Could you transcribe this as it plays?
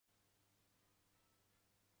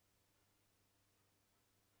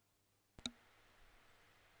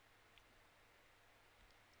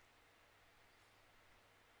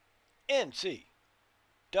NCAA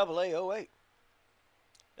 08.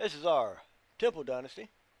 This is our Temple Dynasty.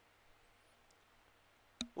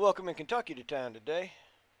 Welcoming Kentucky to town today.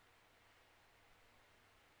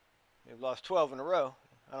 They've lost 12 in a row.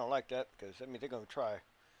 I don't like that because that means they're going to try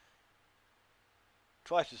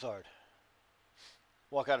twice as hard.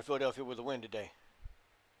 Walk out of Philadelphia with a win today.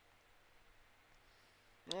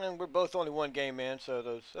 And we're both only one game in, so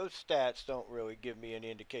those stats don't really give me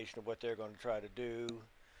any indication of what they're going to try to do.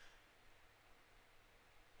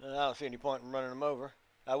 I don't see any point in running them over.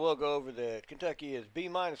 I will go over that Kentucky is B-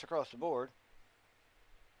 across the board.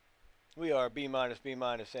 We are B-, B-,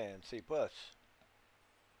 and C+.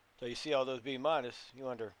 So you see all those B-, you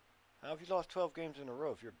wonder, how have you lost 12 games in a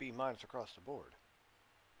row if you're B- across the board?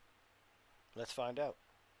 Let's find out.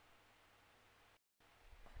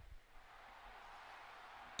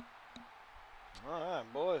 All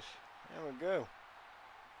right, boys. There we go.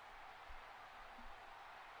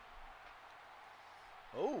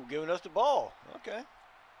 Oh, giving us the ball. Okay.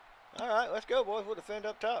 All right, let's go, boys. We'll defend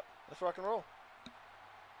up top. Let's rock and roll.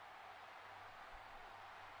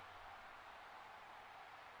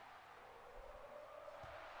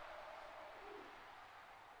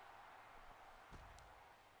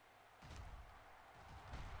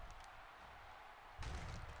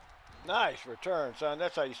 Nice return, son.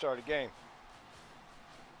 That's how you start a game.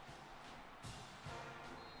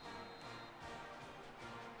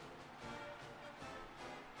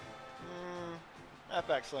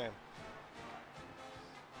 Halfback slam.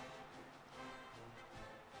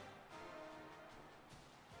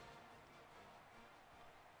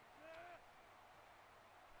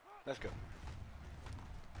 Let's go.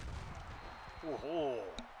 Whoa.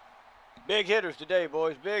 Big hitters today,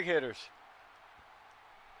 boys. Big hitters.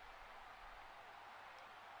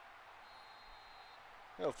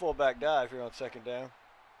 No fullback dive here on second down.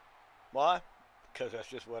 Why? Because that's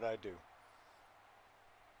just what I do.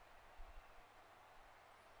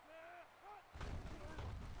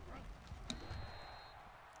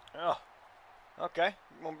 Oh, okay.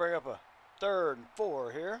 I'm going to bring up a 3rd and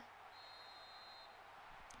 4 here.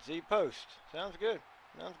 Z post. Sounds good.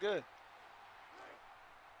 Sounds good.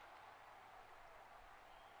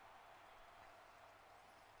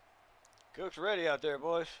 Cook's ready out there,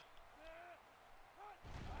 boys.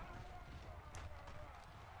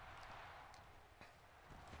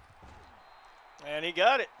 And he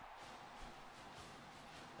got it.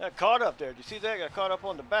 Got caught up there. Did you see that? Got caught up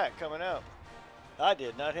on the back coming out. I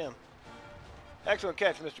did, not him. Excellent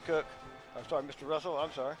catch, Mr. Cook. I'm sorry, Mr. Russell.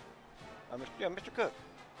 I'm sorry. Mr. Cook.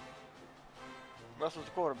 Russell's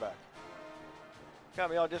the quarterback.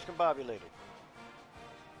 Got me all discombobulated.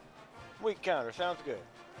 Weak counter. Sounds good.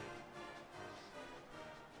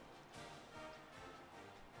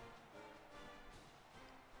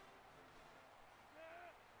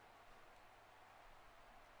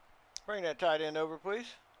 Bring that tight end over, please.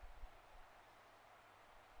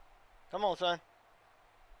 Come on, son.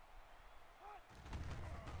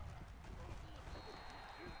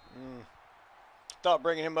 Thought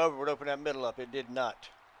bringing him over would open that middle up. It did not.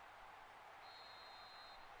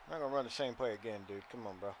 I'm not going to run the same play again, dude. Come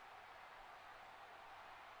on, bro.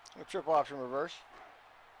 A triple option reverse.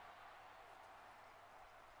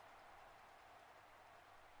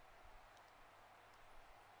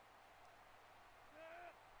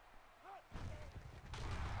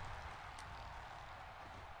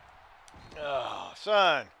 Oh,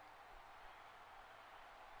 son.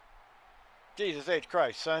 Jesus H.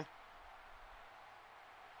 Christ, son.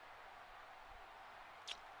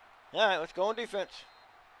 All right, let's go on defense.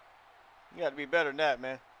 You got to be better than that,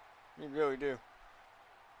 man. You really do.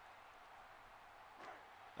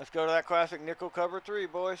 Let's go to that classic nickel cover 3,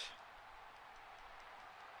 boys.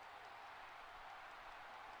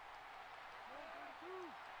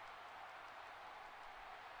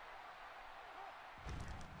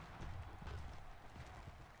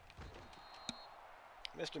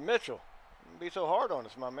 Mr. Mitchell, don't be so hard on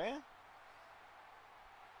us, my man.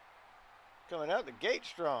 Coming out the gate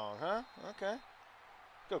strong, huh? Okay.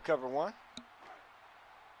 Go cover 1.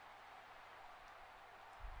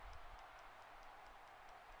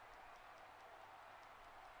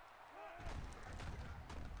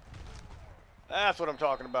 That's what I'm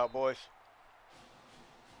talking about, boys.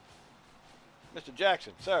 Mr.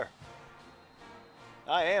 Jackson, sir.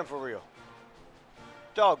 I am for real.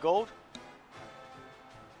 Dog gold.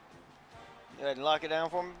 Go ahead and lock it down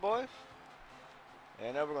for me, boys.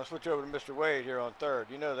 And now we're going to switch over to Mr. Wade here on 3rd.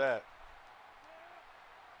 You know that.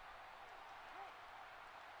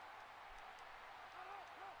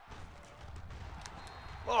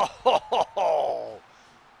 Oh,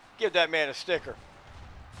 give that man a sticker.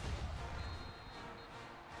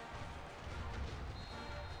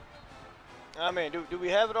 I mean, do we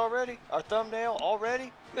have it already? Our thumbnail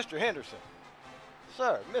already? Mr. Henderson.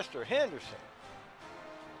 Sir, Mr. Henderson.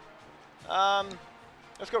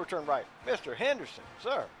 Let's go return right. Mr. Henderson,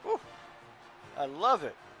 sir. Woo. I love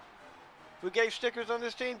it. If we gave stickers on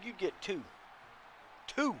this team, you'd get 2.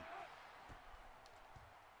 2. Of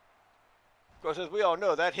course, as we all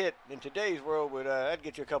know, that hit in today's world would that'd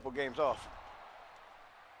get you a couple games off.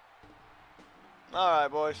 All right,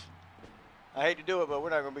 boys. I hate to do it, but we're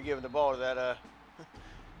not going to be giving the ball to that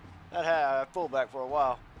that fullback for a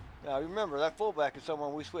while. Now, remember, that fullback is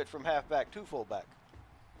someone we switched from halfback to fullback.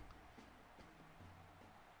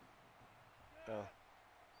 To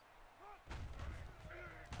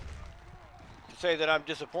say that I'm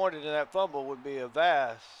disappointed in that fumble would be a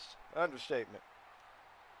vast understatement.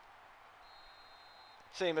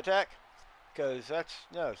 Seam attack? Because that's,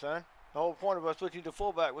 no, son. The whole point of us switching to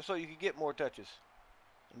fullback was so you could get more touches.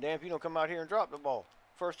 And damn if you don't come out here and drop the ball.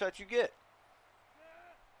 First touch you get.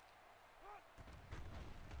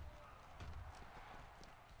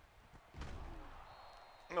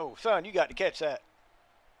 No, son, you got to catch that.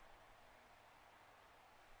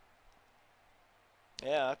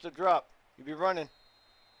 Yeah, that's a drop. You'll be running.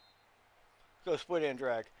 Go split in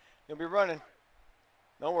drag. You'll be running.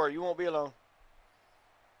 Don't worry, you won't be alone.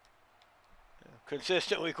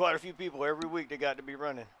 Consistently, quite a few people every week that got to be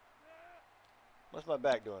running. What's my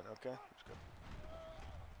back doing? Okay, let's go.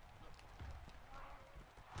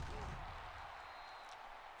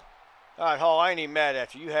 All right, Hall, I ain't even mad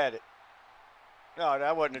at you. You had it. No,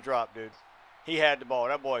 that wasn't a drop, dude. He had the ball.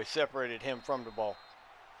 That boy separated him from the ball.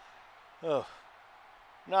 Oh,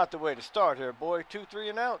 not the way to start here, boy. 2, 3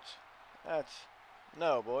 and outs. That's,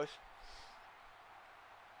 no, boys.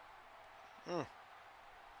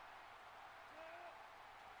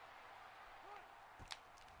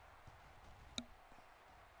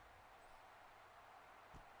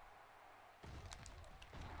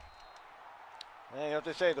 And you know what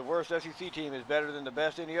they say, the worst SEC team is better than the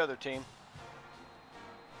best any other team.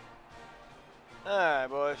 All right,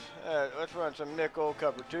 boys. Let's run some nickel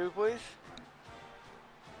cover 2, please.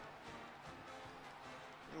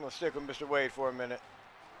 I'm going to stick with Mr. Wade for a minute.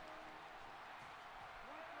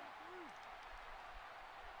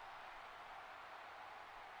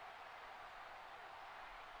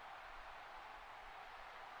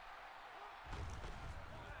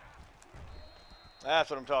 That's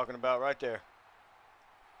what I'm talking about right there.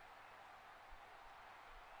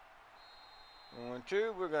 1,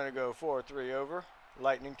 2. We're going to go 4-3 over.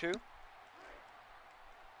 Lightning 2.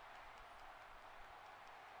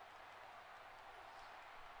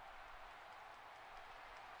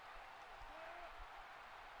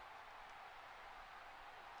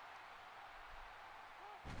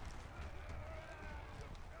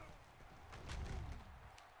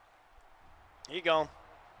 He gone.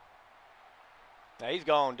 Now he's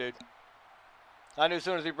gone, dude. I knew as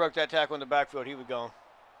soon as he broke that tackle in the backfield, he was gone.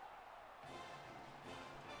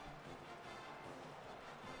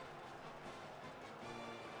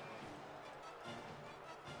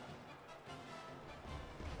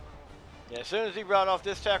 Yeah, as soon as he brought off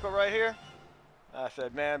this tackle right here, I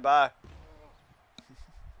said, man, bye.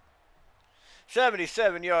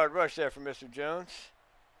 77-yard rush there from Mr. Jones.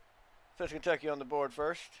 Puts Kentucky on the board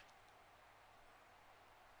first.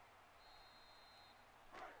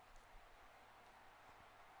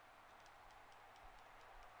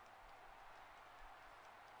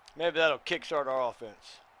 Maybe that'll kickstart our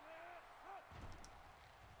offense.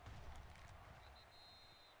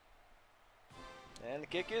 And the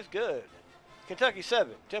kick is good. Kentucky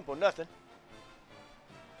 7, Temple nothing.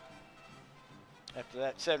 After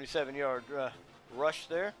that 77-yard rush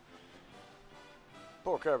there.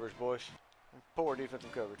 Poor coverage, boys. Poor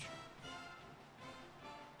defensive coverage.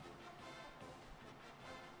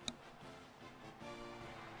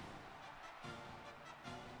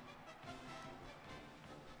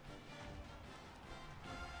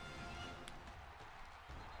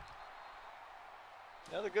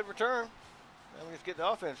 Another good return. Now we just get the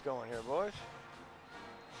offense going here, boys.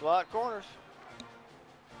 Slot corners.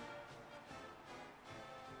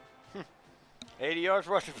 80 yards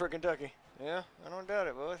rushing for Kentucky. Yeah, I don't doubt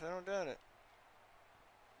it, boys. I don't doubt it.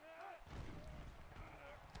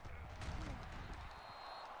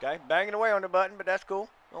 Okay, banging away on the button, but that's cool.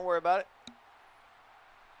 Don't worry about it.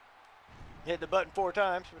 Hit the button 4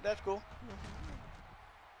 times, but that's cool.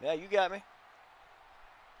 Yeah, you got me.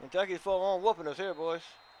 Kentucky's full on whooping us here, boys.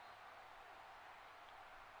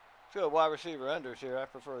 Let's go wide receiver unders here. I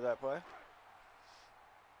prefer that play.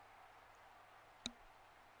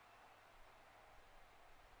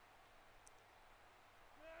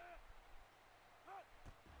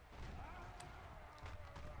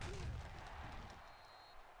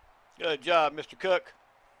 Good job, Mr. Cook.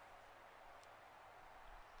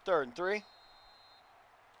 3rd and 3.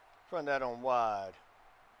 Run that on wide.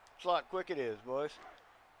 Slot quick it is, boys.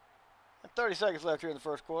 And 30 seconds left here in the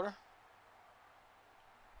first quarter.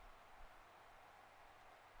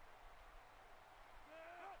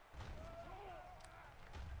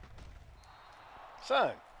 Son,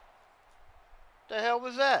 what the hell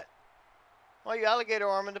was that? Why you alligator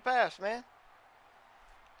arming the pass, man?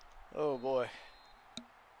 Oh boy.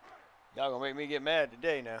 Y'all gonna make me get mad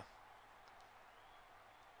today now.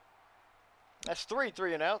 That's 3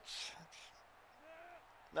 3-and-outs.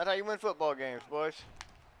 Not how you win football games, boys.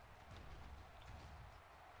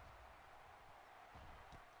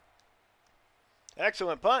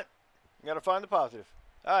 Excellent punt. You gotta find the positive.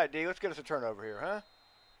 All right, D, let's get us a turnover here, huh?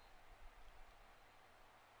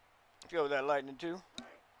 Let's go with that lightning too.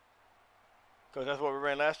 Because that's what we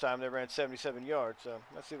ran last time. They ran 77 yards. So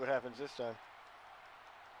let's see what happens this time.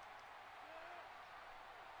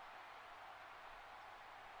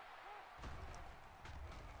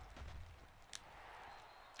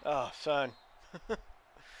 Oh, son.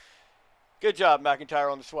 Good job,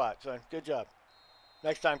 McIntyre, on the swat, son. Good job.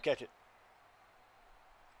 Next time, catch it.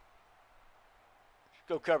 Let's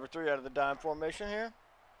go cover 3 out of the dime formation here.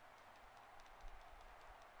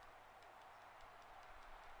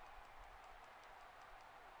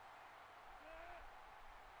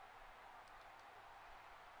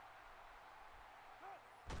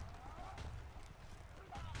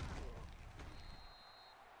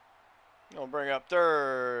 Gonna bring up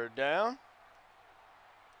 3rd down.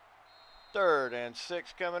 3rd and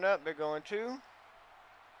 6 coming up. They're going 2.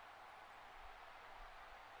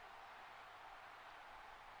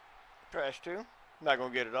 Trash 2. Not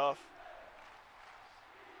gonna get it off.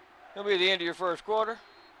 It'll be the end of your first quarter.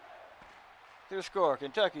 Your score: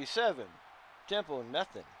 Kentucky 7, Temple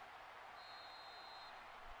nothing.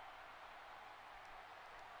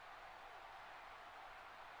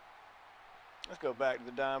 Let's go back to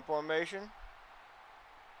the dime formation.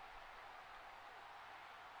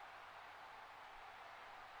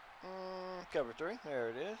 Cover 3. There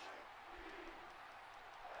it is.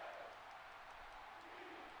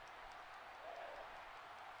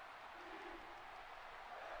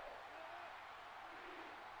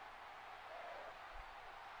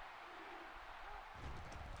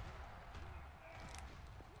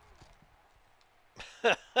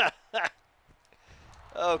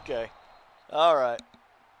 Okay. All right.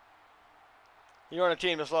 You're on a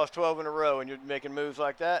team that's lost 12 in a row and you're making moves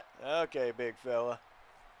like that? Okay, big fella.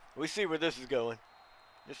 We see where this is going.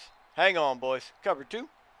 Just hang on, boys. Cover 2.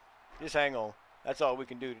 Just hang on. That's all we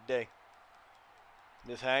can do today.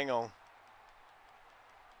 Just hang on.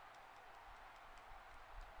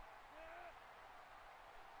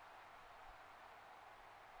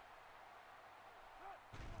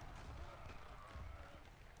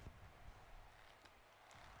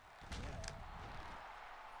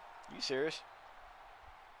 You serious?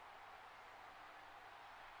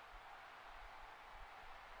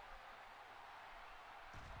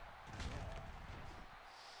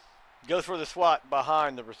 Goes for the swat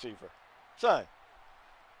behind the receiver. Son,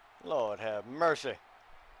 Lord have mercy.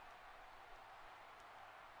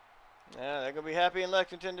 Yeah, they're going to be happy in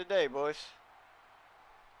Lexington today, boys.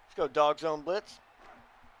 Let's go dog zone blitz.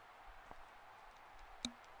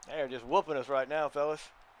 They're just whooping us right now, fellas.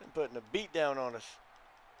 They're putting a beat down on us.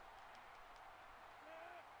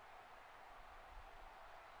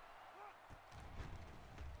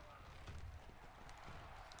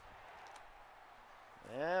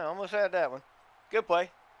 Yeah, almost had that one. Good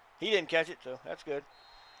play. He didn't catch it, so that's good.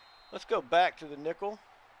 Let's go back to the nickel.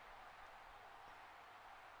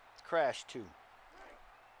 Crash 2.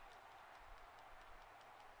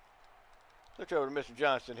 Look over to Mr.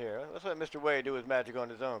 Johnston here. Let's let Mr. Wade do his magic on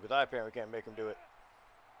his own, because I apparently can't make him do it.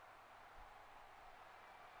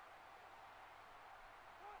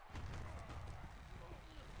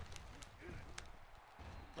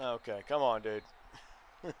 Okay, come on, dude.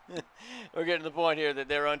 We're getting to the point here that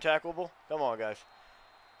they're untackleable. Come on, guys.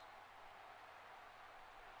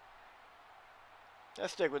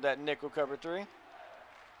 Let's stick with that nickel cover 3.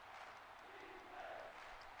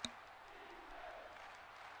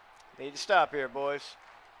 Need to stop here, boys.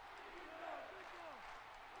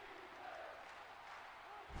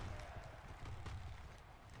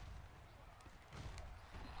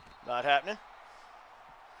 Not happening.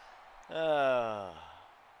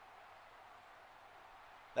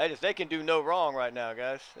 They can do no wrong right now,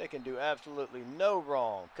 guys. They can do absolutely no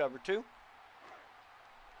wrong. Cover 2.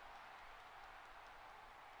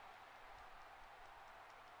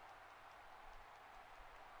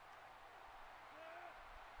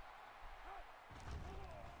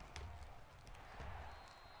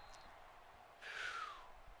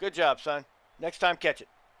 Good job, son. Next time, catch it.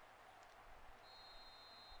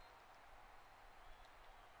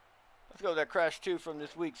 Let's go with that crash 2 from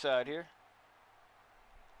this weak side here.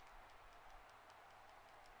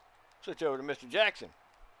 Switch over to Mr. Jackson.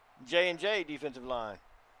 J&J defensive line.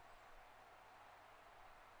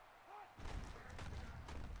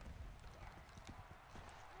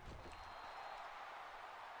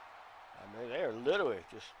 I mean, they're literally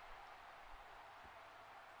just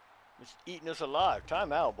eating us alive.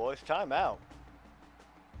 Timeout, boys. Timeout.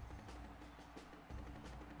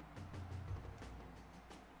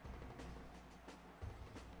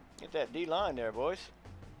 Get that D-line there, boys.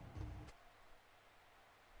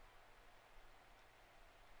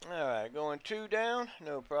 All right, going 2 down.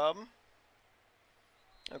 No problem.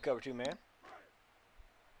 No cover 2 man.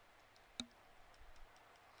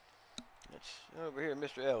 It's over here,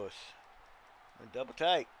 Mr. Ellis. And double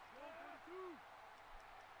tight.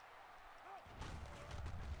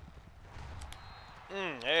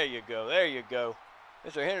 There you go. There you go.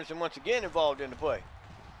 Mr. Henderson once again involved in the play.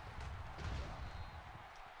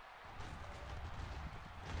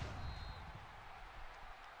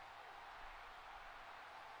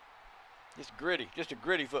 Just gritty. Just a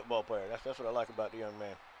gritty football player. That's what I like about the young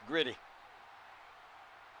man. Gritty.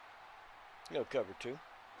 No cover 2.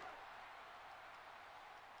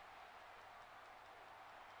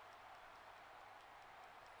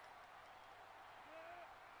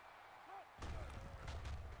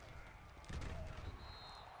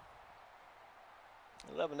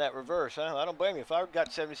 Loving that reverse, huh? I don't blame you. If I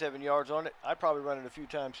got 77 yards on it, I'd probably run it a few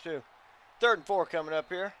times too. 3rd and 4 coming up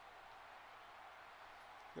here.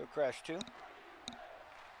 Go crash 2.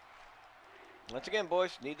 Once again,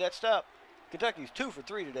 boys, need that stop. Kentucky's 2 for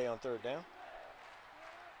 3 today on 3rd down.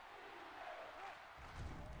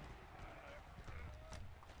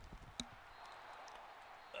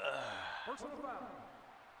 Personal foul.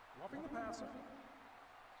 Roughing the passer.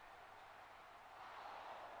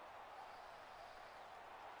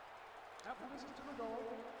 After this to the goal,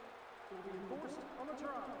 it will be enforced on the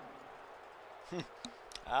try.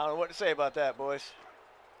 I don't know what to say about that, boys.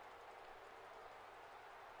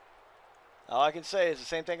 All I can say is the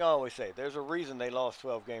same thing I always say. There's a reason they lost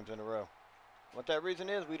 12 games in a row. What that reason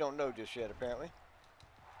is, we don't know just yet, apparently.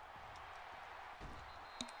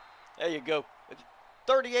 There you go.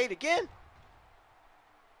 38 again?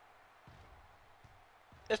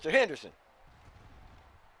 Mr. Henderson.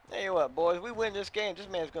 Tell you what, boys, we win this game. This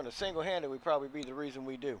man's going to single-handedly probably be the reason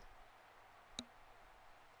we do.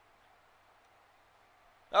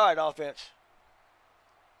 All right, offense.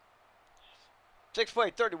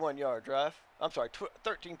 6-play, 31-yard drive. I'm sorry,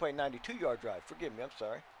 13-play, 92-yard drive. Forgive me, I'm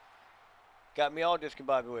sorry. Got me all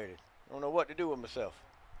discombobulated. I don't know what to do with myself.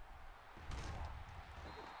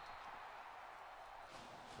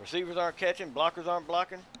 Receivers aren't catching. Blockers aren't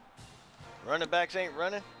blocking. Running backs ain't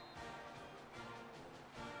running.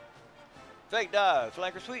 Fake dive,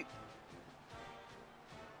 flanker sweep.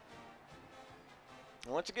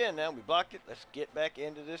 And once again, now we blocked it. Let's get back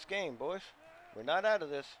into this game, boys. We're not out of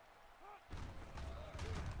this.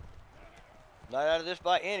 Not out of this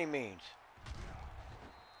by any means.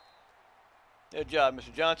 Good job,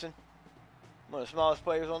 Mr. Johnson. One of the smallest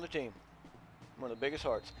players on the team. One of the biggest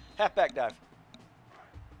hearts. Halfback dive.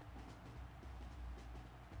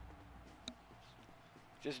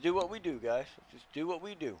 Just do what we do, guys. Just do what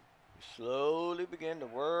we do. We slowly begin to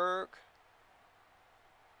work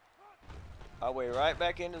our way right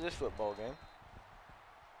back into this football game.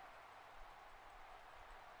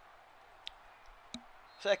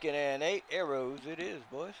 Second and 8. Arrows it is,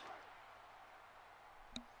 boys.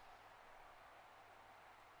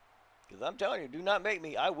 Because I'm telling you, do not make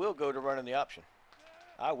me. I will go to running the option.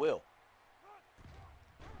 I will.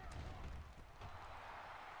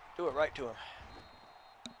 Do it right to him.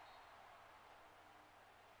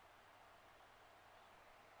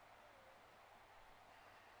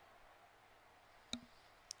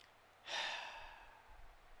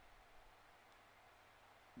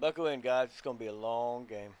 Buckle in, guys. It's going to be a long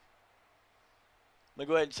game. Let me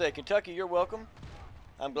go ahead and say, Kentucky, you're welcome.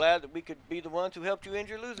 I'm glad that we could be the ones who helped you end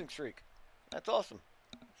your losing streak. That's awesome.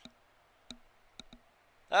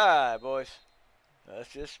 All right, boys. Let's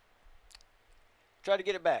just try to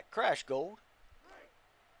get it back. Crash gold.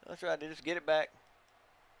 Let's try to just get it back.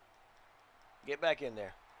 Get back in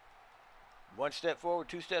there. 1 step forward,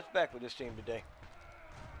 2 steps back with this team today.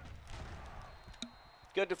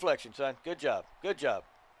 Good deflection, son. Good job. Good job.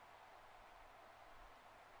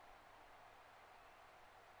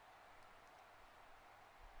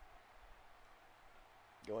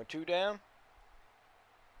 Going 2 down.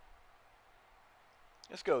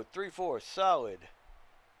 Let's go 3-4 solid.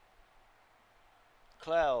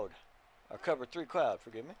 cloud, or cover 3 cloud,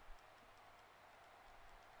 forgive me.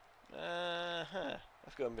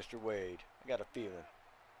 Let's go Mr. Wade. I got a feeling.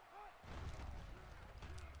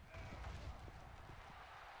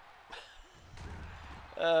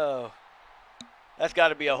 Oh, that's got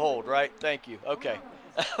to be a hold, right? Thank you. Okay.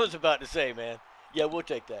 I was about to say, man. Yeah, we'll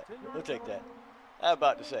take that. We'll take that. I was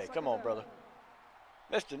about to say, come on, brother.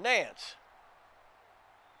 Mr. Nance.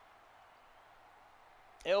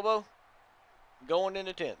 Elbow. Going in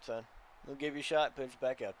the tent, son. We'll give you a shot, put you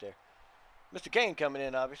back out there. Mr. Kane coming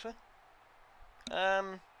in, obviously.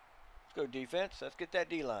 Let's go defense. Let's get that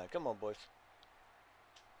D-line. Come on, boys.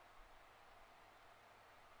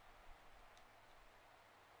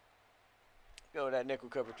 Go with that nickel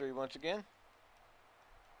cover 3 once again.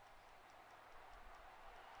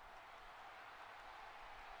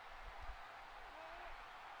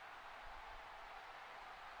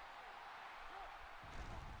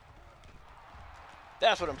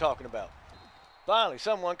 That's what I'm talking about. Finally,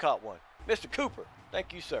 someone caught one. Mr. Cooper,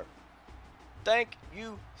 thank you, sir. Thank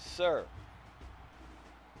you, sir.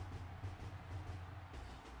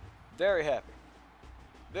 Very happy.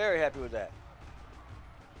 Very happy with that.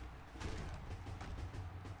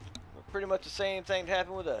 Pretty much the same thing that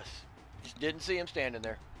happened with us. Just didn't see him standing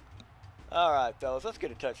there. All right, fellas, let's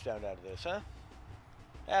get a touchdown out of this, huh?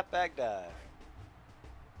 Halfback dive.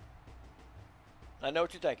 I know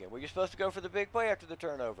what you're thinking. Well, you're supposed to go for the big play after the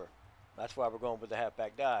turnover. That's why we're going with the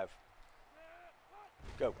halfback dive.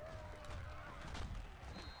 Go.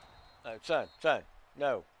 Son,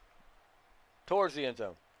 no. Towards the end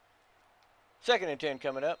zone. 2nd and 10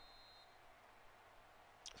 coming up.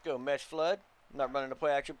 Let's go mesh flood. I'm not running a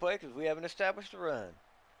play action play because we haven't established the run.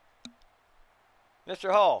 Mr.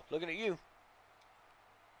 Hall, looking at you.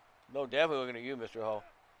 No, definitely looking at you, Mr. Hall.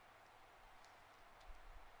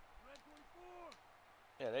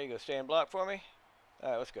 Yeah, there you go. Stand block for me.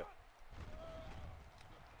 All right, let's go.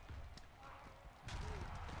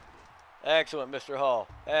 Excellent, Mr. Hall.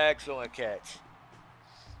 Excellent catch.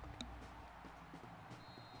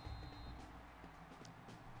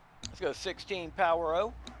 Let's go 16 power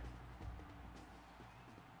O.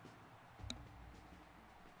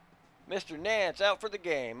 Mr. Nance out for the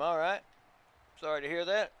game. All right. Sorry to hear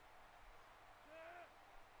that.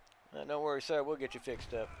 Don't worry, sir. We'll get you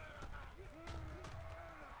fixed up.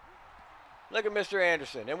 Look at Mr.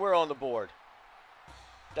 Anderson, and we're on the board.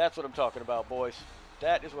 That's what I'm talking about, boys.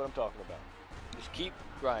 That is what I'm talking about. Just keep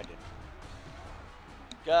grinding.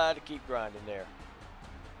 Got to keep grinding there.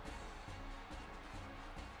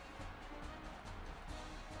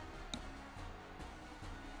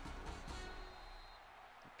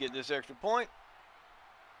 Get this extra point.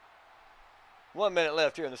 1 minute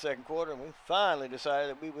left here in the 2nd quarter, and we finally decided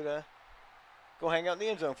that we would go hang out in the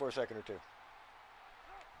end zone for a second or two.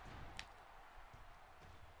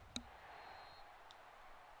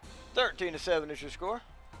 (13-7) is your score.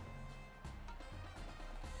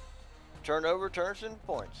 Turnover turns into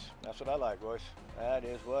points. That's what I like, boys. That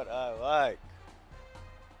is what I like.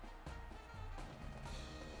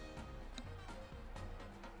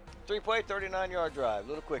 Three-play, 39-yard drive.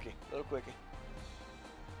 Little quickie.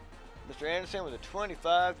 Mr. Anderson with a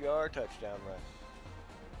 25-yard touchdown run.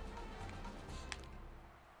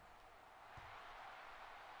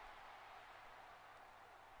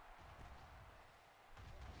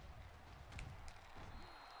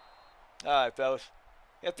 All right, fellas.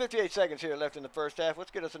 We have 58 seconds here left in the first half.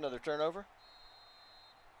 Let's get us another turnover.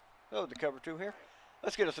 Oh, the cover 2 here.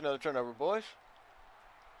 Let's get us another turnover, boys.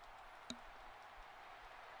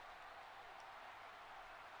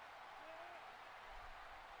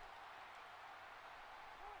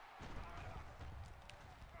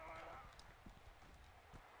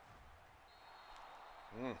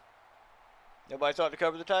 Nobody thought to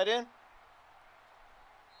cover the tight end?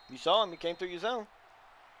 You saw him. He came through your zone.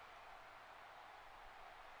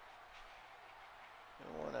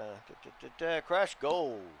 Crash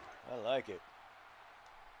gold. I like it.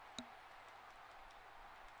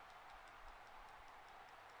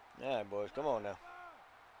 All right, boys. Come on now.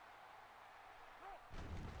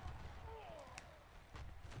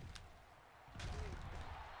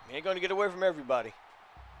 You ain't going to get away from everybody.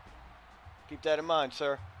 Keep that in mind,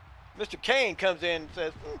 sir. Mr. Kane comes in and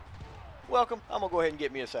says, welcome. I'm going to go ahead and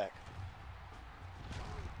get me a sack.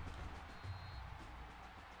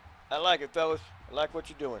 I like it, fellas. I like what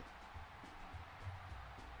you're doing.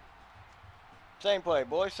 Same play,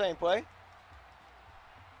 boys. Same play.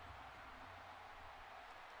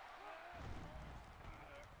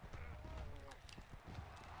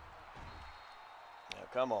 Now,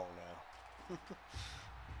 come on now.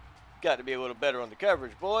 Got to be a little better on the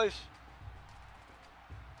coverage, boys.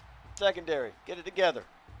 Secondary, get it together.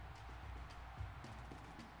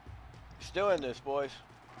 Still in this, boys.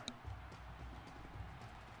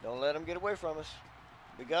 Don't let them get away from us.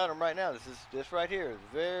 We got them right now. This right here is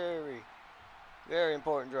very, very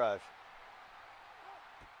important drive.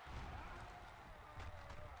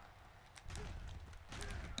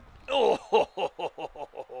 Oh,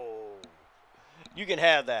 you can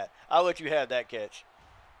have that. I'll let you have that catch.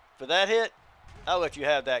 For that hit, I'll let you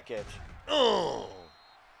have that catch. Oh.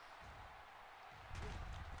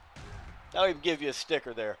 I'll even give you a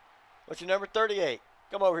sticker there. What's your number? 38.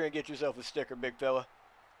 Come over here and get yourself a sticker, big fella.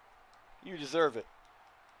 You deserve it.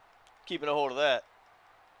 Keeping a hold of that.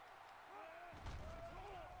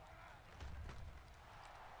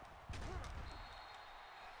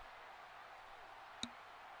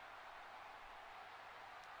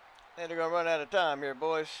 And they're going to run out of time here,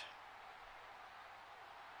 boys.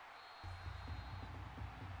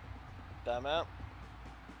 Timeout.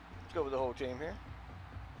 Let's go with the whole team here.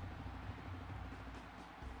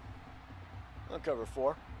 I'll cover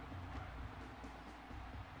 4.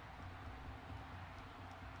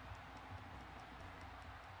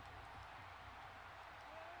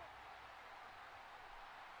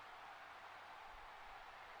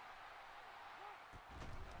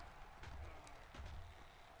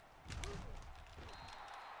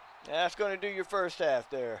 That's going to do your first half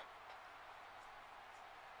there.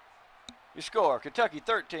 Your score, Kentucky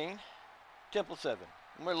 13, Temple 7.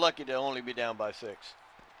 And we're lucky to only be down by 6.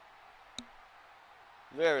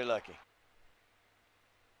 Very lucky.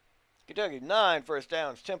 Kentucky 9 first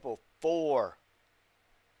downs, Temple 4.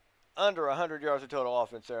 Under 100 yards of total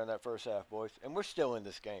offense there in that first half, boys. And we're still in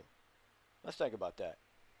this game. Let's think about that.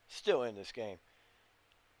 Still in this game.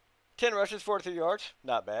 10 rushes, 43 yards.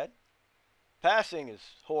 Not bad. Passing is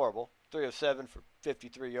horrible. 3 of 7 for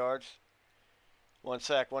 53 yards. 1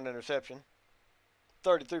 sack, 1 interception.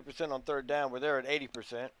 33% on third down. We're there at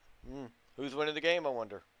 80%. Who's winning the game, I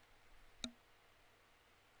wonder?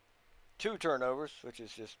 2 turnovers, which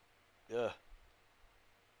is just, ugh.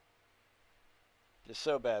 Just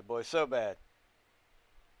so bad, boys. So bad.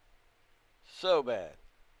 So bad.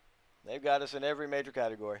 They've got us in every major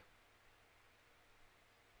category.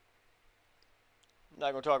 I'm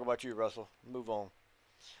not going to talk about you, Russell. Move on.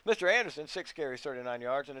 Mr. Anderson, 6 carries, 39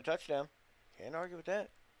 yards, and a touchdown. Can't argue with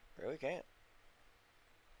that. Really can't.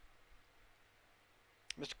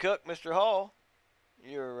 Mr. Cook, Mr. Hall,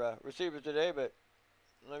 your receivers today, but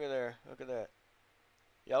look at there. Look at that.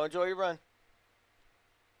 Y'all enjoy your run.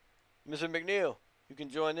 Mr. McNeil, you can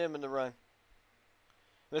join them in the run.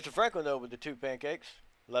 Mr. Franklin, though, with the 2 pancakes.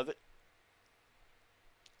 Love it.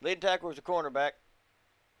 Leading tackler was the cornerback.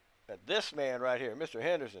 This man right here, Mr.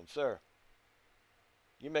 Henderson, sir.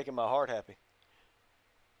 You're making my heart happy.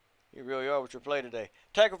 You really are with your play today.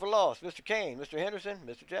 Tackle for loss, Mr. Kane, Mr. Henderson,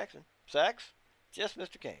 Mr. Jackson. Sacks, just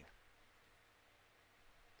Mr. Kane.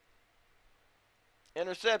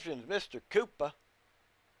 Interceptions, Mr. Cooper.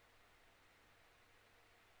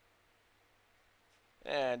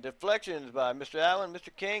 And deflections by Mr. Allen,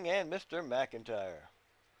 Mr. King, and Mr. McIntyre.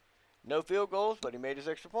 No field goals, but he made his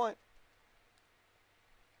extra point.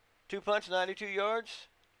 2 punts, 92 yards.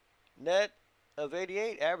 Net of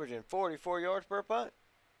 88, averaging 44 yards per punt.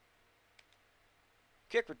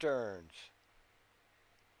 Kick returns.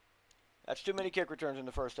 That's too many kick returns in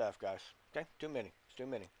the first half, guys. Okay? Too many. It's too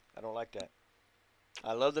many. I don't like that.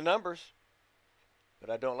 I love the numbers, but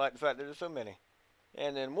I don't like the fact that there's so many.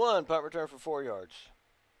 And then 1 punt return for 4 yards.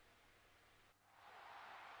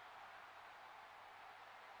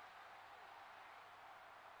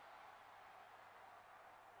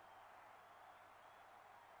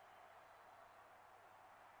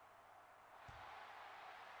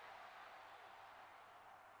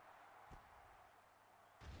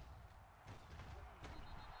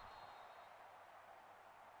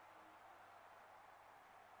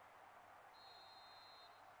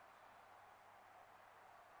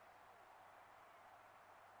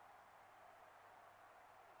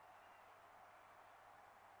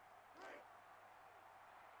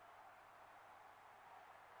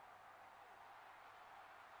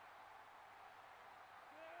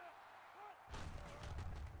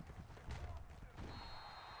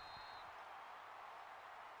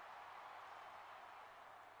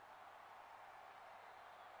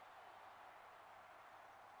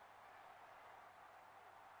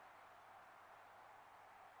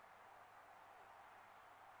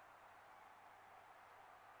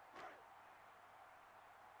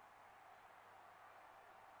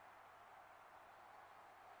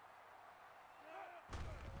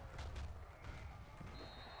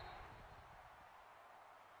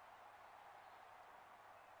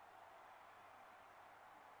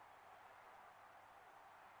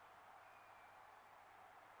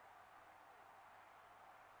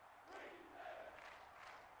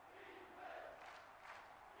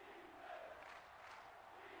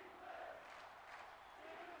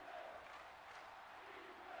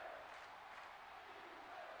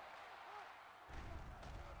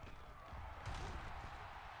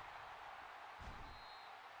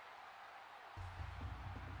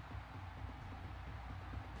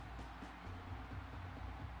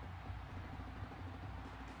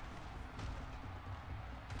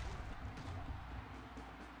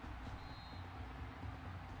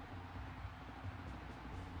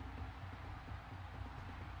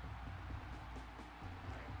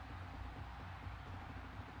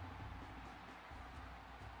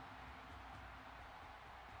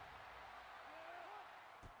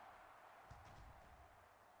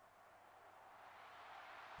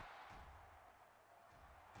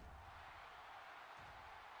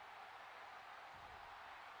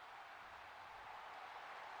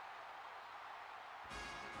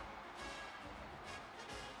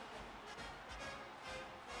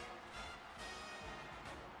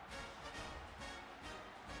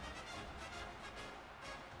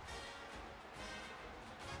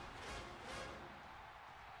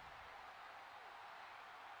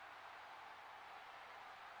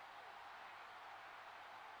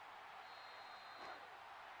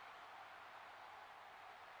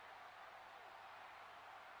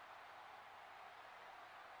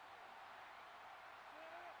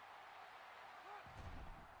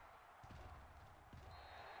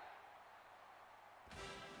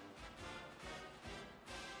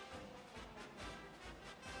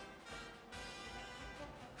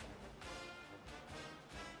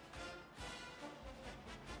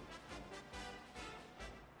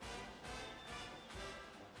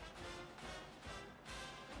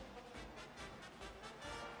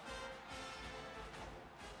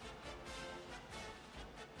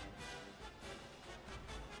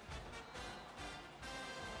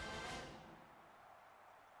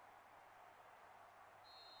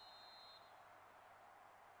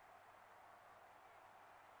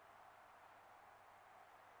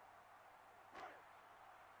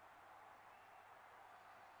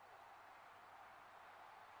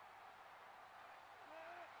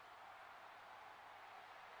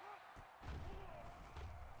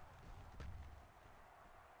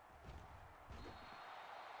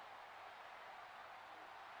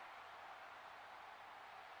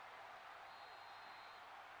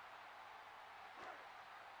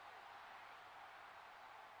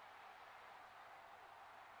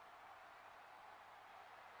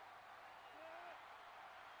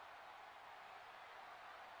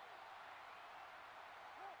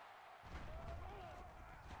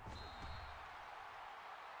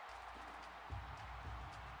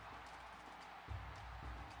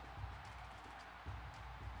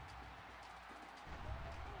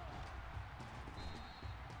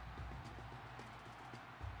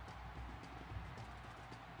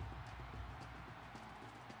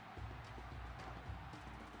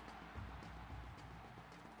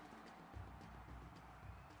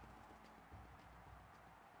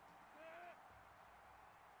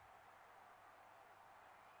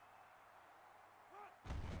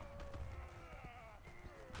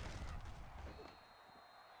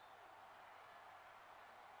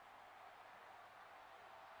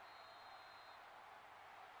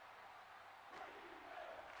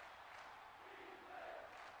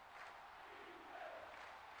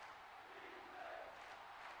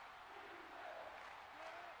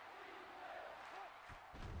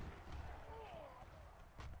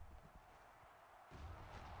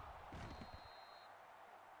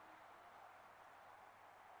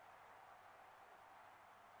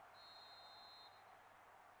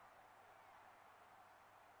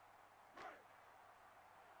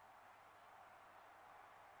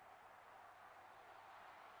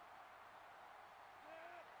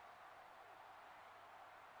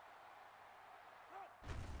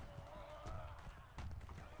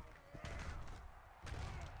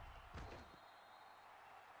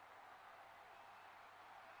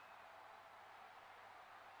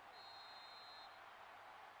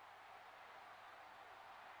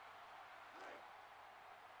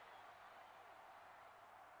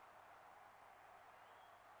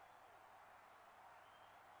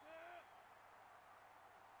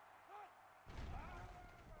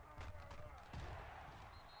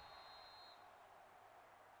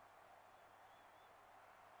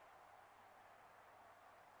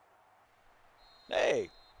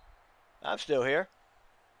 I'm still here.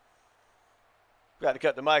 Got to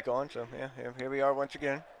cut the mic on, so yeah, here we are once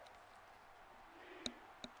again.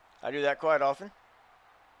 I do that quite often.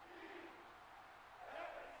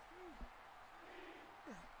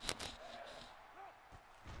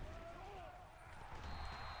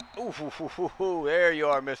 Ooh, there you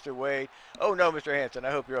are, Mr. Wade. Oh no, Mr. Hanson,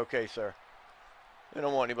 I hope you're okay, sir. We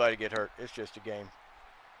don't want anybody to get hurt. It's just a game.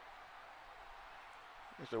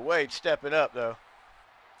 Mr. Wade stepping up, though.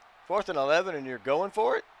 4th and 11, and you're going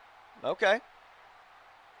for it? Okay.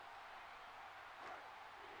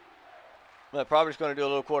 Well, probably just going to do a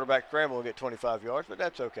little quarterback scramble and get 25 yards, but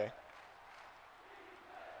that's okay.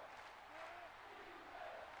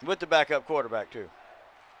 With the backup quarterback, too.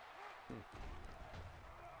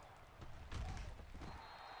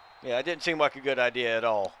 Yeah, it didn't seem like a good idea at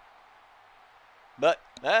all. But,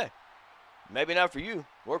 hey, maybe not for you.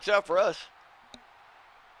 Works out for us.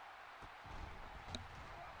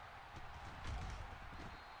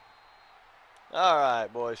 All right,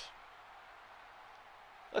 boys.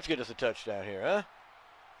 Let's get us a touchdown here, huh?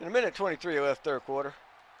 In a minute 23 left, 3rd quarter.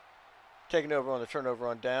 Taking over on the turnover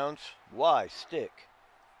on downs. Why stick?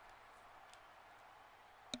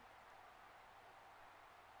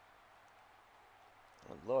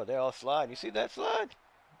 Oh, Lord, they all slide. You see that slide?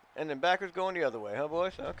 And then backwards going the other way, huh,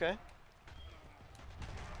 boys? Okay.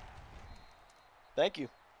 Thank you.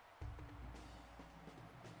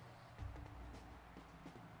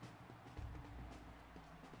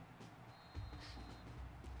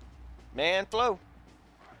 Man flow.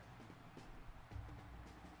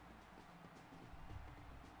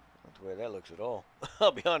 Not the way that looks at all.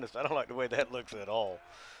 I'll be honest, I don't like the way that looks at all.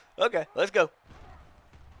 Okay, let's go.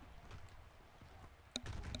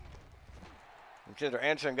 Consider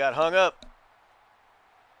Anderson got hung up.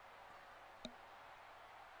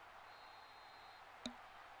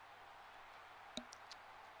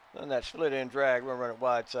 On that split end drag, we're going to run it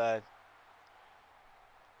wide side.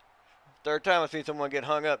 3rd time I've seen someone get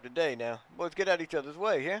hung up today now. Boys, get out of each other's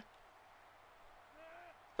way, yeah?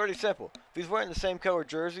 Pretty simple. If he's wearing the same color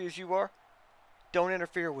jersey as you are, don't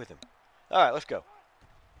interfere with him. All right, let's go.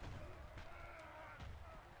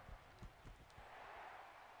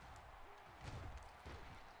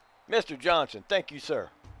 Mr. Johnson, thank you, sir.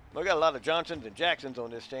 We got a lot of Johnsons and Jacksons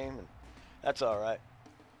on this team, and that's all right.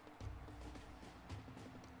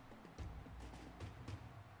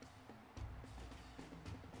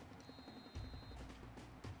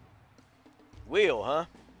 Wheel, huh?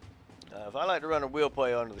 If I like to run a wheel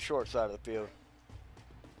play onto the short side of the field.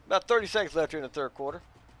 About 30 seconds left here in the 3rd quarter.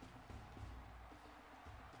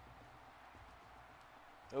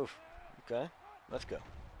 Oof. Okay. Let's go.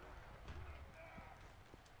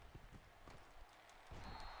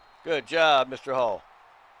 Good job, Mr. Hall.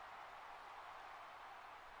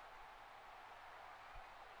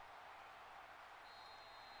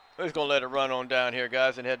 We're just going to let it run on down here,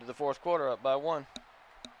 guys, and head to the 4th quarter up by 1.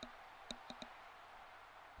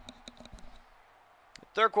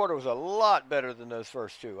 The 3rd quarter was a lot better than those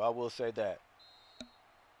first 2. I will say that.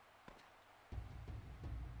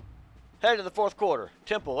 Head to the 4th quarter.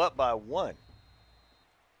 Temple up by 1.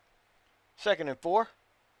 2nd and 4.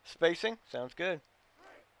 Spacing. Sounds good.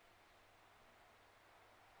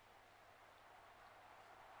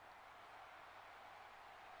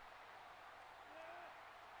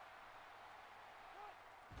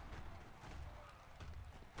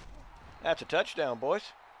 That's a touchdown, boys.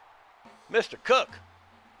 Mr. Cook.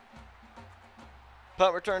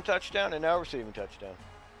 Punt return touchdown and now receiving touchdown.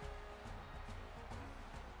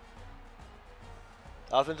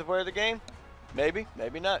 Offensive player of the game? Maybe,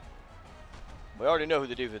 maybe not. We already know who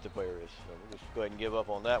the defensive player is, so we'll just go ahead and give up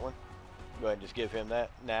on that one. Go ahead and just give him that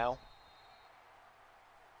now.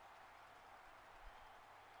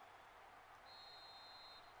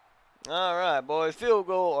 All right, boys. Field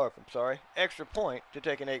goal, or I'm sorry, extra point to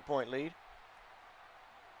take an 8-point lead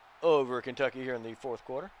over Kentucky here in the 4th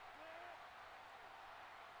quarter.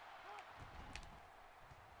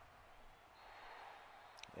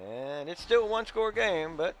 And it's still a 1-score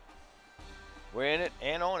game, but we're in it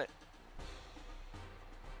and on it.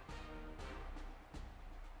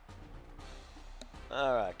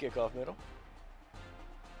 All right, kickoff middle.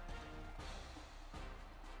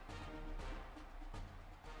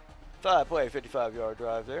 Five-play, 55-yard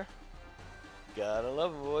drive there. Gotta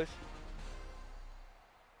love them, boys.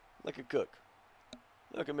 Look at Cook.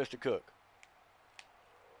 Look at Mr. Cook.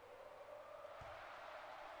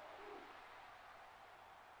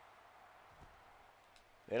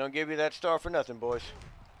 They don't give you that star for nothing, boys.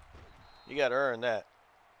 You got to earn that.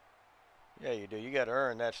 Yeah, you do. You got to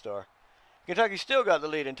earn that star. Kentucky still got the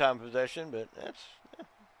lead in time of possession, but that's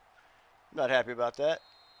not happy about that.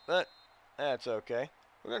 But That's okay.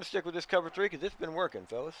 We're going to stick with this cover 3 because it's been working,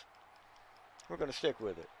 fellas. We're going to stick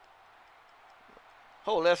with it.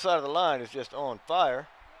 Whole left side of the line is just on fire.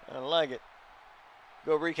 I don't like it.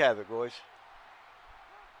 Go wreak havoc, boys.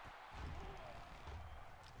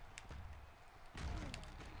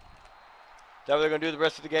 Is that what they're going to do the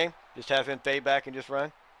rest of the game? Just have him fade back and just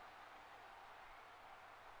run?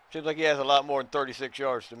 Seems like he has a lot more than 36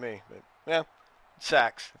 yards to me. But, yeah,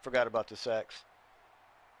 sacks. I forgot about the sacks.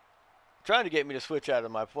 Trying to get me to switch out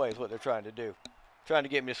of my play is what they're trying to do. Trying to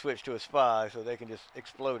get me to switch to a spy so they can just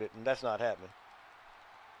explode it, and that's not happening.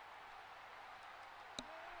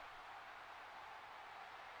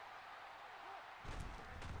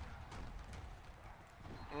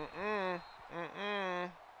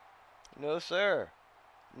 No, sir.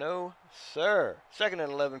 No, sir. 2nd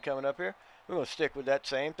and 11 coming up here. We're going to stick with that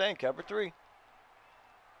same thing, cover 3.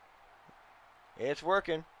 It's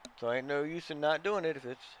working, so ain't no use in not doing it. If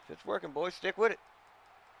it's working, boys, stick with it.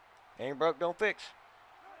 Ain't broke, don't fix.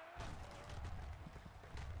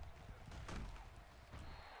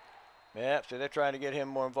 Yep, so they're trying to get him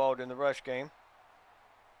more involved in the rush game.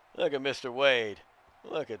 Look at Mr. Wade.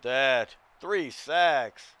 Look at that. 3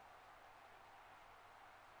 sacks.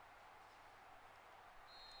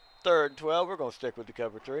 3rd and 12, we're going to stick with the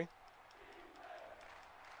cover 3.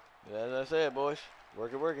 As I said, boys,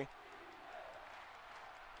 working.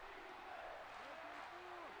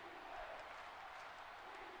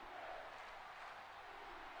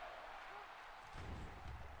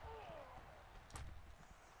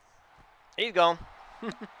 He's gone.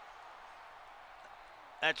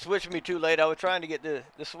 That switched me too late. I was trying to get the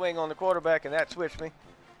swing on the quarterback, and that switched me.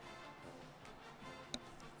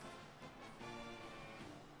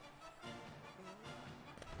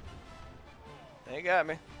 He got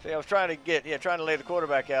me. See, I was trying to lay the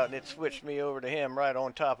quarterback out, and it switched me over to him right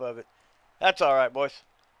on top of it. That's all right, boys.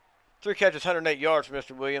 3 catches, 108 yards for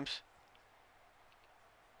Mr. Williams.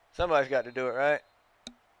 Somebody's got to do it, right?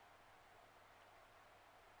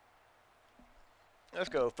 Let's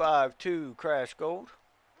go 5-2 Crash Gold.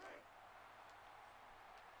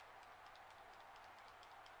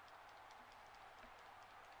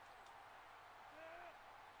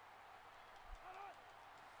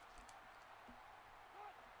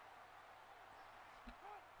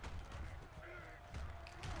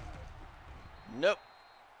 Nope.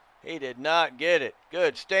 He did not get it.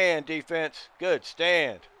 Good stand, defense. Good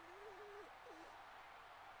stand.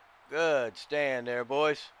 Good stand there,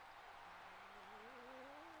 boys.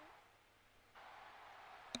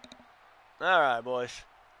 All right, boys.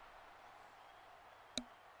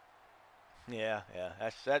 Yeah.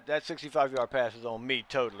 That 65-yard pass is on me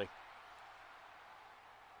totally.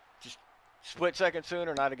 Just split second sooner,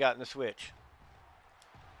 and I'd have gotten the switch.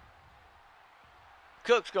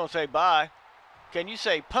 Cook's going to say bye. Can you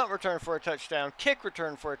say punt return for a touchdown, kick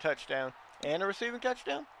return for a touchdown, and a receiving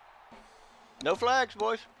touchdown? No flags,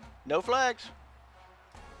 boys. No flags.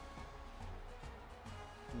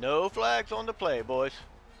 No flags on the play, boys.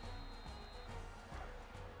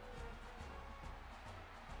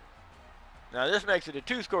 Now this makes it a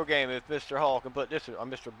 2-score game if Mr. Hall can put this, or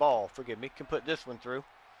Mr. Ball, forgive me, can put this one through.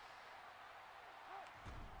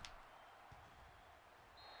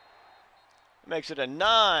 Makes it a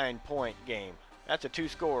 9-point game. That's a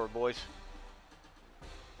 2-scorer, boys.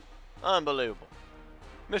 Unbelievable.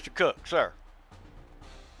 Mr. Cook, sir.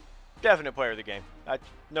 Definite player of the game.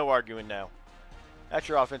 No arguing now. That's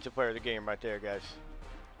your offensive player of the game right there, guys.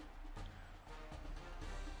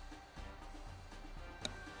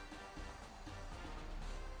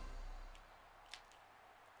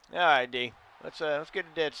 All right, D. Let's get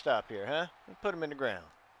a dead stop here, huh? Let's put him in the ground.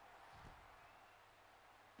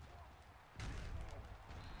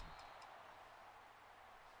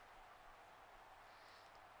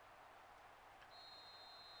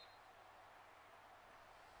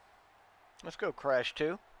 Let's go Crash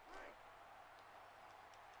 2.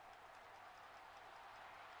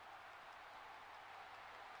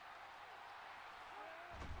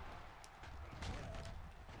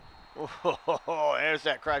 Oh, there's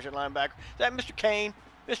that crashing linebacker. Is that Mr. Kane?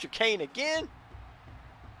 Mr. Kane again?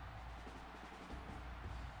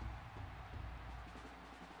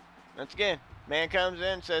 Once again, man comes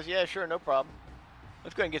in, says, yeah, sure, no problem.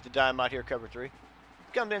 Let's go ahead and get the dime out here, cover 3.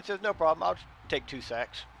 Comes in, says, no problem. I'll just take 2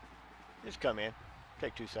 sacks. Just come in.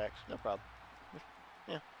 Take 2 sacks. No problem.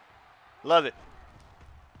 Yeah. Love it.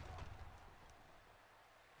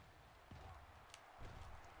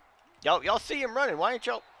 Y'all see him running. Why ain't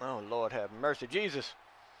y'all? Oh, Lord have mercy. Jesus.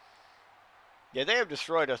 Yeah, they have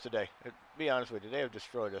destroyed us today. To be honest with you, they have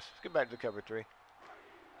destroyed us. Let's get back to the cover 3.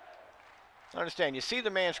 I understand. You see the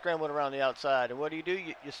man scrambling around the outside, and what do?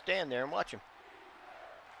 You stand there and watch him.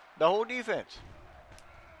 The whole defense.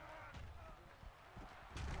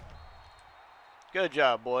 Good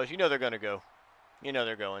job, boys. You know they're going to go. You know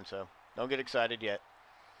they're going, so don't get excited yet.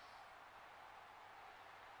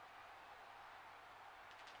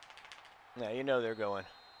 Yeah, you know they're going.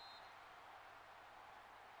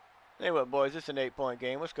 Hey, what, boys? This is an 8-point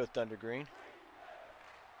game. Let's go Thunder Green.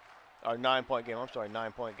 Or 9-point game. I'm sorry,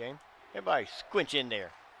 9-point game. Everybody squinch in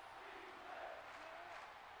there.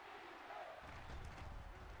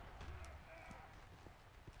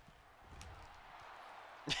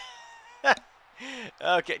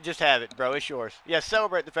 Okay, just have it, bro. It's yours. Yeah,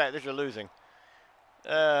 celebrate the fact that you're losing.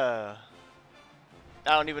 I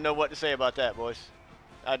don't even know what to say about that, boys.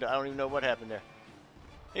 I don't even know what happened there.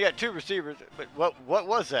 You got 2 receivers, but what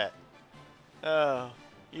was that?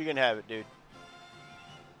 You can have it, dude.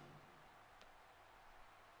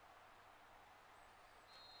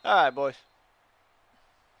 All right, boys.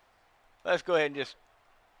 Let's go ahead and just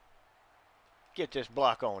get this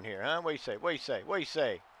block on here, huh? What do you say? What do you say? What do you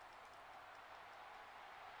say?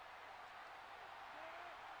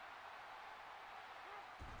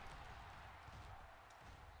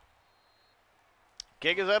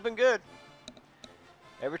 Kick is up and good.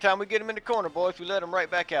 Every time we get him in the corner, boys, we let him right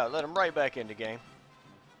back out. Let him right back in the game.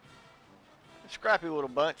 Scrappy little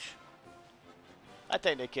bunch. I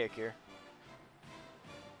think they kick here.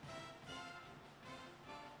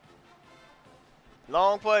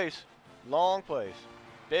 Long plays. Long plays.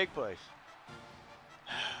 Big plays.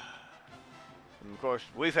 And of course,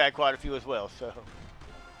 we've had quite a few as well, so.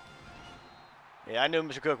 Yeah, I knew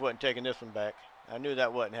Mr. Cook wasn't taking this one back. I knew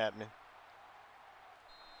that wasn't happening.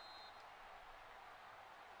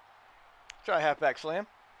 Try halfback slam.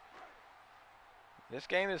 This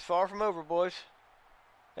game is far from over, boys.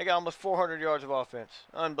 They got almost 400 yards of offense.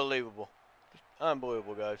 Unbelievable. Just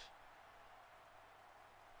unbelievable, guys.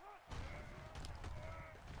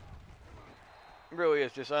 It really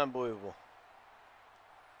is just unbelievable.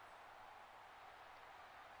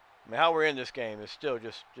 I mean, how we're in this game is still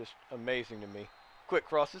just amazing to me. Quick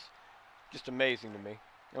crosses, just amazing to me.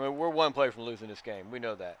 I mean, we're 1 play from losing this game. We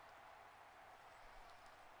know that.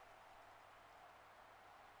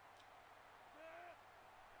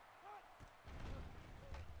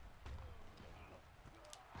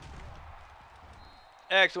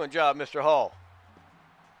 Excellent job, Mr. Hall.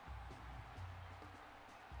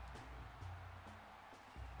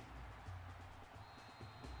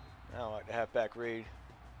 I don't like the halfback read.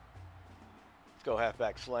 Let's go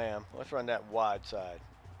halfback slam. Let's run that wide side.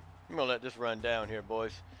 I'm going to let this run down here,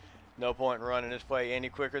 boys. No point in running this play any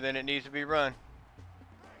quicker than it needs to be run.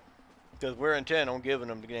 Because we're intent on giving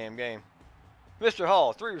them the damn game. Mr.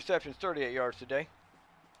 Hall, 3 receptions, 38 yards today.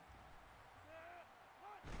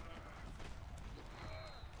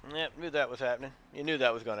 Yep, knew that was happening. You knew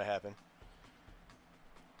that was going to happen.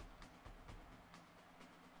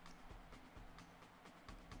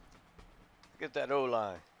 Get that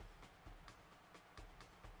O-line.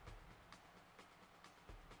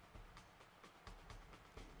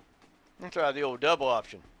 Let's try the old double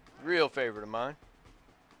option. Real favorite of mine.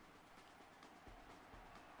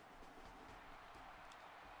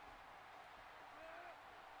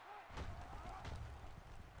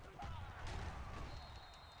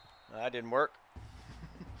 That didn't work.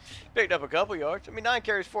 Picked up a couple yards. I mean, 9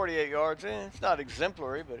 carries, 48 yards. It's not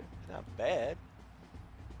exemplary, but it's not bad.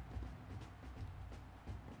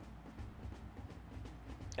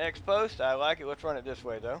 X post, I like it. Let's run it this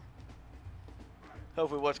way, though.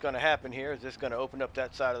 Hopefully what's going to happen here is this going to open up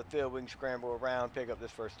that side of the field. We can scramble around, pick up this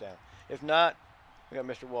first down. If not, we got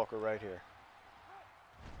Mr. Walker right here.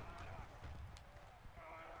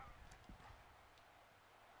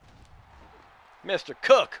 Mr.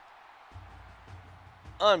 Cook.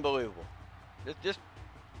 Unbelievable. Just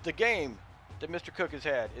the game that Mr. Cook has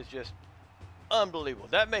had is just unbelievable.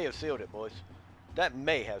 That may have sealed it, boys. That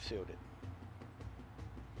may have sealed it.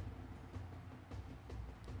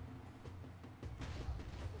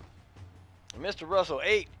 Mr. Russell,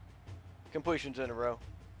 8 completions in a row.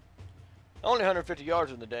 Only 150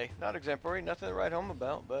 yards in the day. Not exemplary, nothing to write home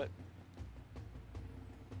about, but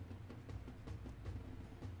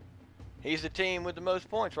he's the team with the most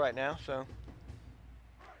points right now, so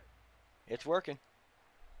it's working.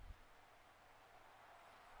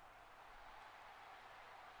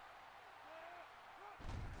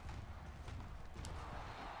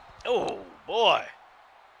 Oh, boy.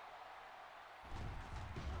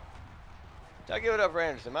 I give it up for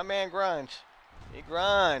Anderson. My man grinds. He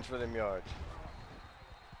grinds for them yards.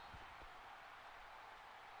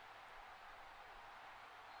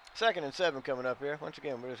 Second and 7 coming up here. Once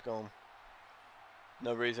again, we're just going to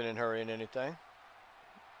No reason in hurrying anything.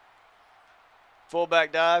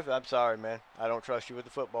 Fullback dive. I'm sorry, man. I don't trust you with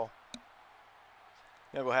the football.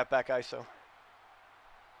 Gonna go halfback ISO.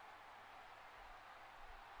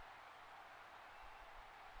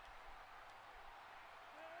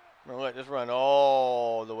 I'm gonna let this run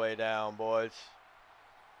all the way down, boys.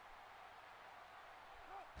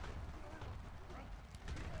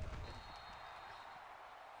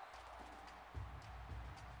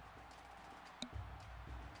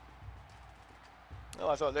 Oh,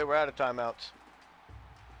 I thought they were out of timeouts.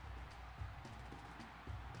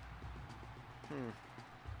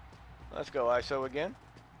 Let's go ISO again.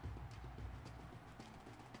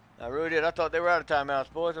 I really did. I thought they were out of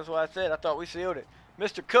timeouts, boys. That's why I said I thought we sealed it.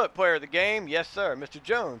 Mr. Cook, player of the game. Yes, sir. Mr.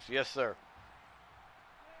 Jones. Yes, sir.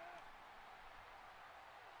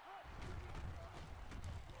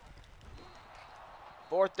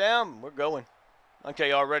 Fourth down. We're going.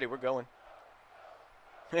 Okay, already we're going.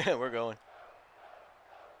 We're going.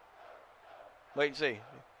 Wait and see.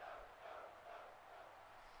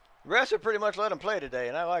 The refs have pretty much let them play today,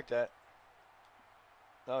 and I like that.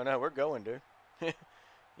 Oh, no, we're going, dude.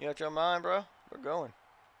 You got your mind, bro? We're going.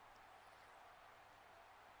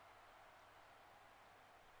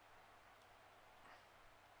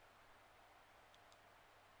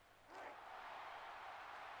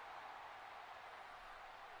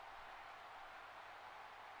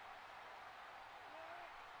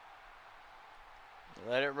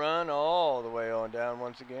 Let it run all the way on down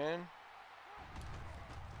once again.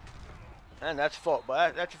 And that's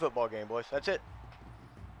that's your football game, boys. That's it.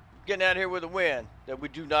 Getting out of here with a win that we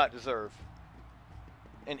do not deserve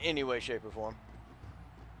in any way, shape, or form.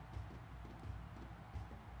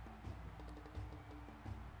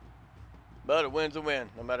 But a win's a win,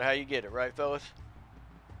 no matter how you get it, right, fellas?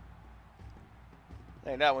 I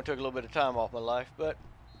think that one took a little bit of time off my life, but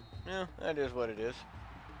yeah, that is what it is.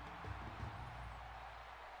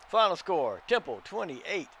 Final score, Temple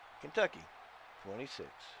 28, Kentucky 26.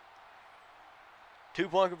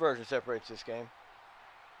 2-point conversion separates this game.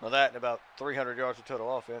 Well, that and about 300 yards of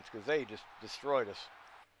total offense because they just destroyed us.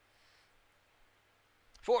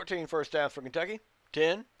 14 first downs for Kentucky,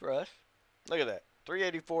 10 for us. Look at that,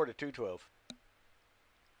 384 to 212.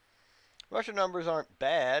 Rushing numbers aren't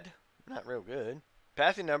bad, not real good.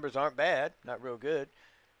 Passing numbers aren't bad, not real good.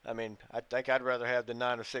 I mean, I think I'd rather have the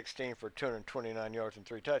 9 of 16 for 229 yards and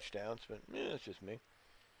 3 touchdowns, but yeah, it's just me.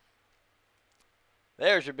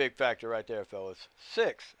 There's your big factor right there, fellas.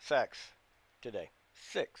 6 sacks today.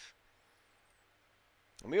 6.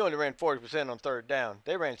 And we only ran 40% on third down.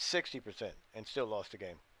 They ran 60% and still lost the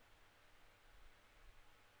game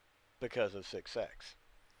because of 6 sacks.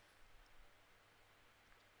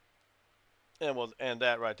 And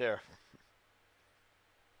that right there.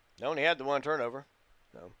 They only had the 1 turnover.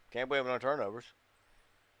 So can't blame it on turnovers.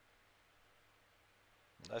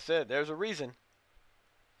 I said there's a reason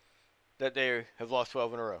that they have lost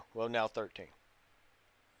 12 in a row. Well, now 13.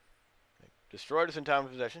 They destroyed us in time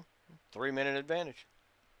of possession. 3-minute advantage.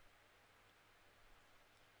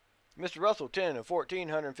 Mr. Russell, 10 of 14,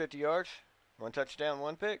 150 yards. 1 touchdown,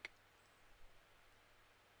 1 pick.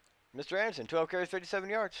 Mr. Anderson, 12 carries, 57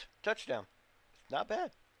 yards. Touchdown. Not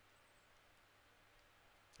bad.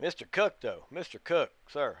 Mr. Cook, though. Mr. Cook,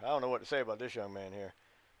 sir. I don't know what to say about this young man here.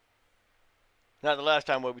 Not the last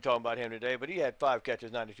time we'll be talking about him today, but he had 5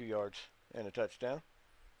 catches, 92 yards, and a touchdown.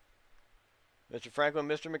 Mr. Franklin,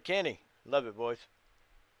 Mr. McKinney. Love it, boys.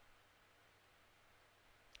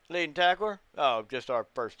 Leading tackler? Oh, just our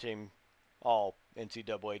first team all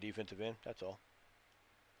NCAA defensive end. That's all.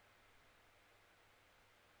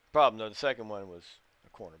 Problem, though, the second one was a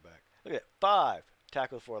cornerback. Look at that. 5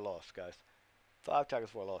 tackles for a loss, guys. 5 tackles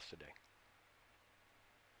for a loss today.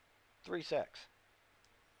 3 sacks.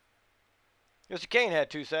 Mr. Kane had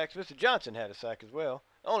 2 sacks. Mr. Johnson had a sack as well.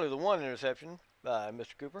 Only the 1 interception by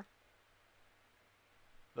Mr. Cooper.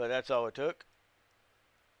 But that's all it took.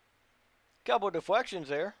 Couple of deflections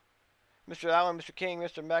there. Mr. Allen, Mr. King,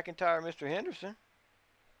 Mr. McIntyre, Mr. Henderson.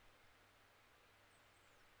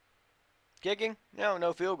 Kicking?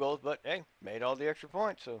 No field goals, but hey, made all the extra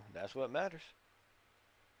points, so that's what matters.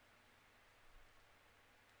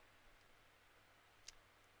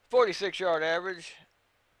 46-yard average,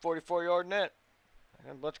 44-yard net.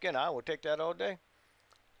 And once again, I will take that all day.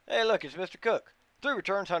 Hey, look, it's Mr. Cook. 3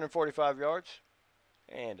 returns, 145 yards,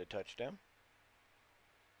 and a touchdown.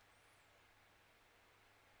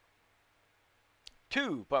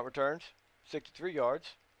 2 punt returns, 63 yards,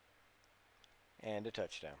 and a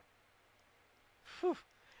touchdown. Whew.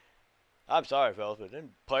 I'm sorry, fellas, but then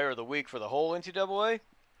player of the week for the whole NCAA?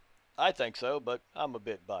 I think so, but I'm a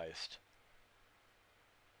bit biased.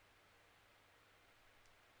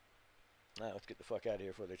 All right, let's get the fuck out of here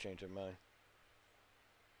before they change their mind.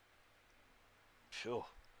 Sure,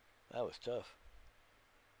 that was tough.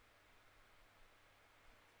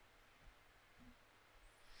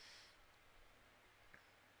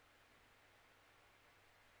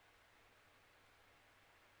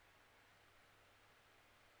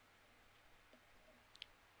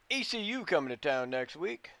 ECU coming to town next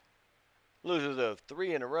week. Losers of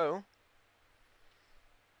 3 in a row.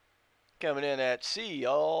 Coming in at C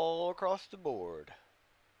all across the board.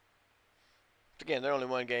 Again, they're only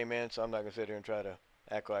one game in, so I'm not going to sit here and try to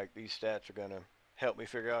act like these stats are going to help me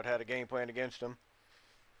figure out how to game plan against them.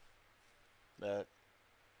 But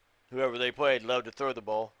whoever they played loved to throw the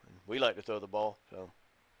ball, and we like to throw the ball, so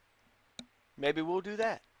maybe we'll do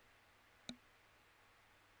that.